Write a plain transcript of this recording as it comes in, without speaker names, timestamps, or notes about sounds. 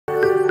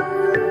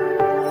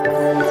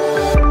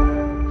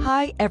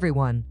Hi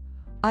everyone,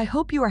 I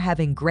hope you are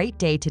having a great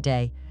day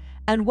today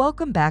and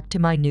welcome back to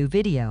my new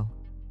video.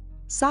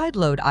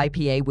 Sideload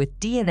IPA with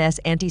DNS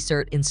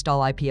AntiCert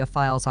install IPA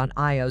files on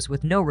iOS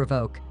with no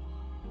revoke.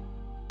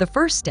 The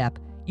first step,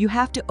 you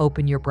have to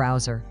open your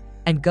browser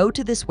and go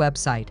to this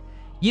website.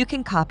 You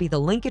can copy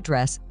the link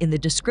address in the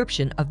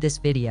description of this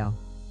video.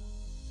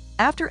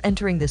 After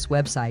entering this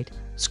website,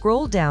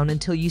 scroll down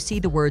until you see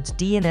the words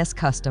DNS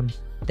Custom,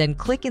 then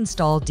click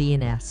Install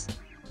DNS.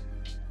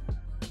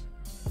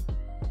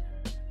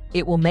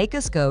 It will make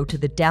us go to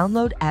the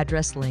download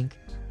address link,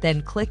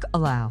 then click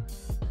Allow.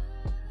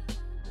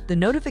 The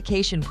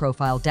notification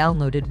profile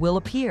downloaded will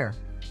appear.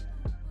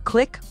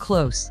 Click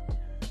Close.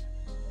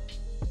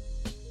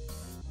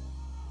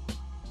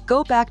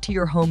 Go back to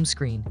your home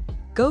screen.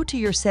 Go to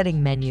your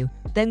setting menu,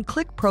 then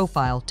click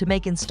Profile to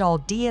make Install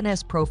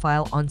DNS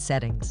Profile on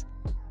Settings.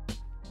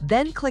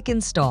 Then click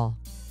Install.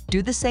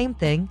 Do the same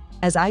thing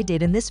as I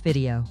did in this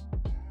video.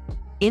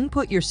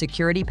 Input your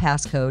security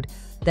passcode,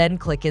 then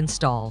click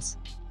Installs.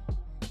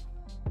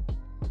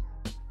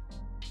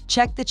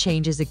 Check the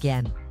changes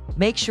again.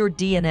 Make sure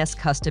DNS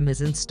Custom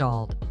is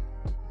installed.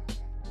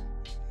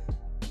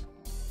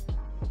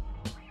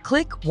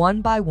 Click one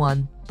by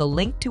one the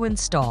link to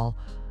install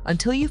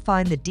until you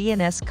find the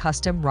DNS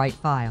Custom right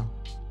file.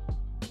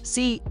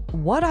 See,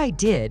 what I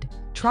did,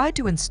 try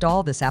to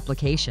install this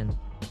application.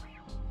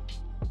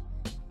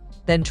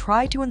 Then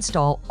try to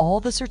install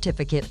all the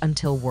certificate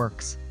until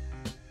works.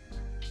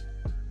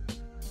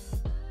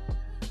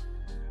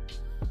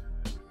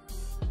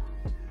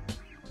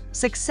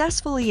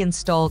 Successfully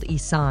installed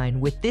Esign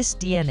with this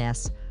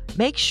DNS.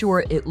 Make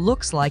sure it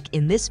looks like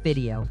in this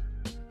video.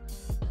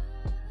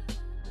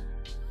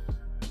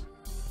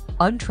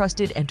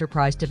 Untrusted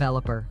Enterprise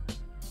Developer.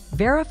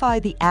 Verify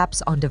the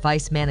apps on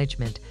Device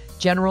Management,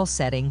 General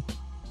Setting,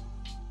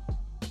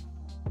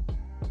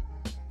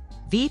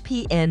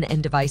 VPN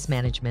and Device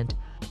Management.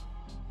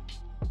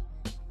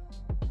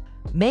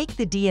 Make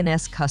the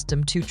DNS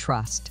custom to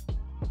Trust.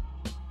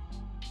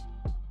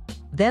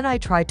 Then I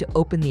tried to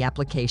open the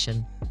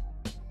application.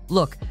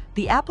 Look,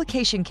 the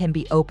application can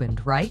be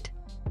opened, right?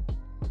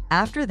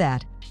 After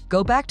that,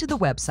 go back to the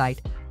website,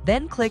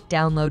 then click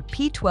Download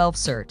P12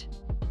 Cert.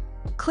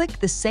 Click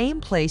the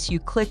same place you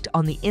clicked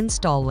on the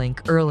install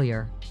link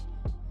earlier.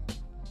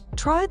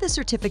 Try the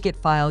certificate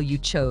file you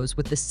chose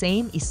with the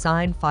same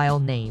Esign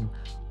file name.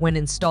 When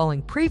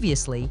installing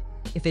previously,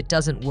 if it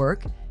doesn't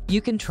work,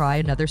 you can try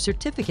another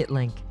certificate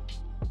link.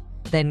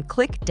 Then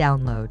click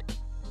Download.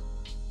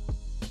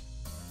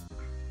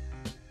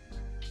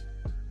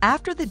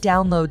 After the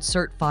download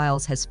cert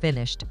files has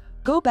finished,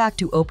 go back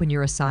to open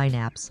your Esign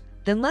apps.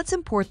 Then let's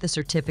import the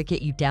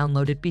certificate you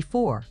downloaded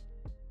before.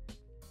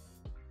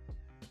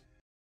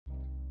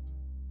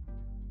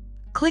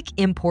 Click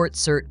Import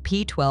Cert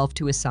P12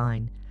 to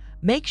Esign.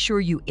 Make sure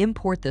you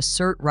import the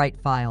cert right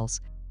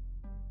files.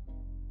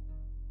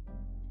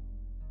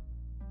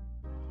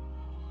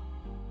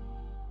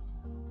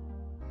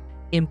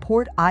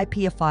 Import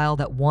IPA file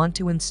that want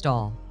to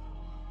install.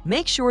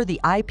 Make sure the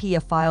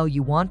IPA file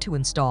you want to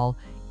install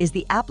is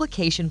the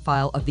application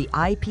file of the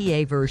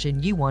IPA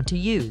version you want to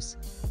use.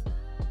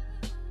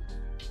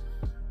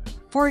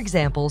 For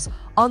examples,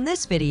 on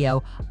this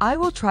video, I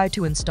will try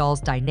to install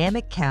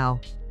Dynamic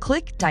Cow.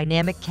 Click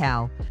Dynamic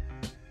Cow.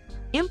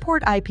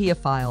 Import IPA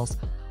files.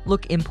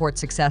 Look Import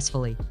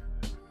successfully.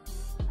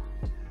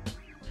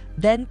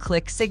 Then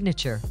click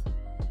Signature.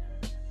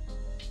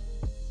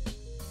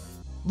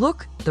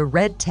 Look, the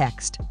red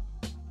text.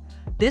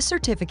 This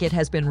certificate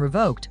has been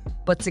revoked,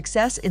 but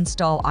success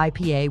install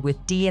IPA with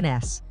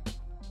DNS.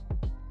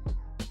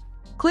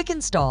 Click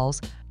Installs.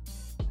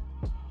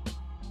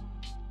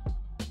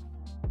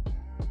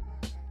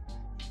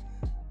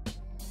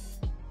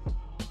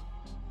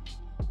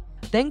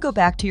 Then go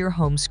back to your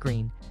home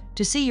screen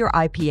to see your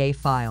IPA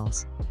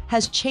files.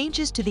 Has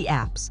changes to the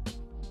apps.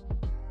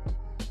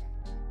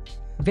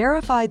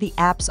 Verify the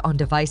apps on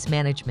Device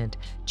Management,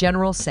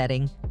 General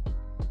Setting,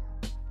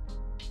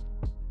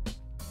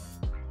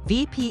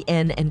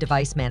 VPN and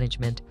Device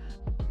Management.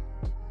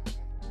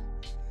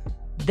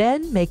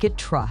 Then make it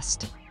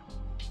Trust.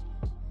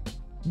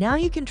 Now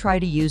you can try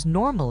to use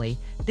normally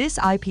this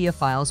IPA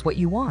files what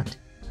you want.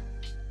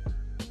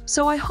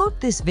 So I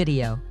hope this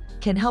video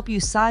can help you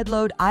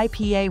sideload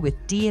IPA with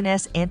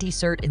DNS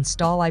AntiCert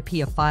install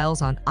IPA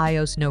files on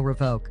iOS no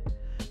revoke.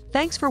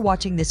 Thanks for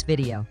watching this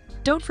video.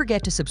 Don't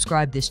forget to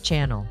subscribe this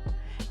channel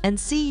and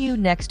see you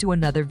next to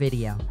another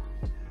video.